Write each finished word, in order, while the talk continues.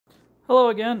Hello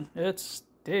again, it's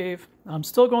Dave. I'm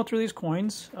still going through these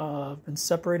coins. I've been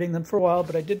separating them for a while,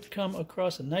 but I did come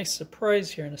across a nice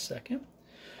surprise here in a second.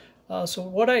 So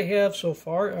what I have so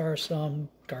far are some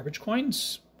garbage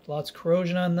coins, lots of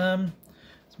corrosion on them,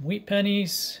 some wheat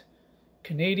pennies,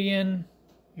 Canadian,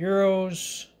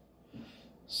 euros,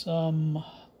 some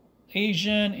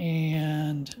Asian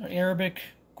and Arabic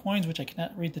coins, which I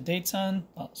cannot read the dates on,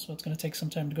 so it's going to take some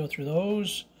time to go through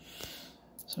those.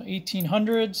 So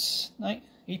 1800s,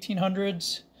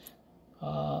 1900s,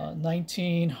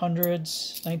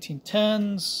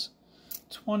 1910s,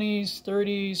 20s,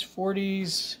 30s,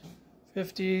 40s,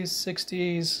 50s,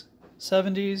 60s,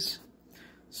 70s.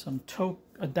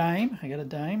 A dime. I got a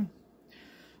dime.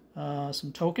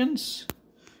 Some tokens.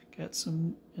 Got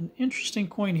an interesting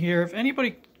coin here. If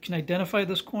anybody can identify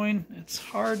this coin, it's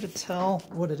hard to tell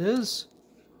what it is.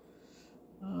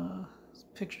 This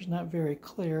picture's not very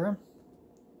clear.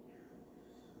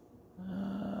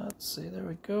 Let's see, there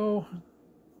we go.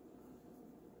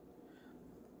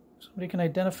 Somebody can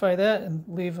identify that and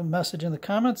leave a message in the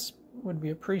comments, would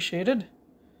be appreciated.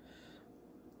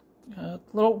 A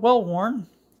little well worn.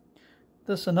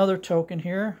 This another token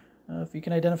here. If you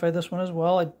can identify this one as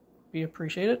well, I'd be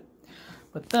appreciated.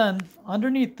 But then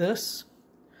underneath this,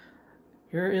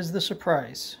 here is the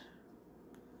surprise.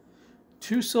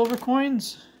 2 silver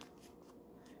coins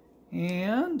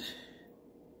and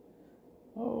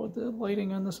oh, the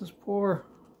lighting on this is poor.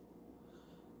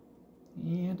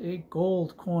 And a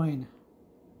gold coin.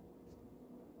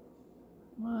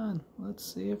 Come on, let's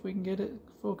see if we can get it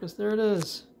focused. There it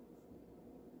is.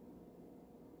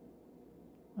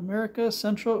 America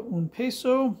Central un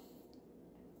peso.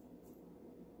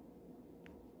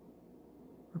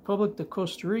 Republic de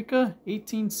Costa Rica,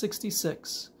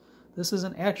 1866. This is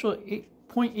an actual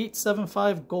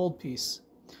 8.875 gold piece.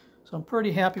 So I'm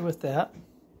pretty happy with that.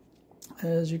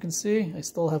 As you can see, I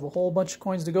still have a whole bunch of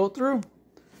coins to go through.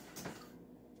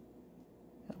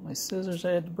 Got my scissors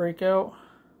I had to break out.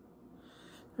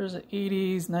 There's the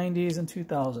 80s, 90s, and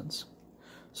 2000s.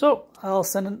 So I'll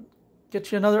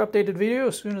get you another updated video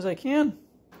as soon as I can.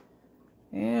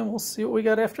 And we'll see what we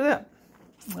got after that.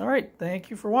 Alright,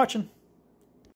 thank you for watching.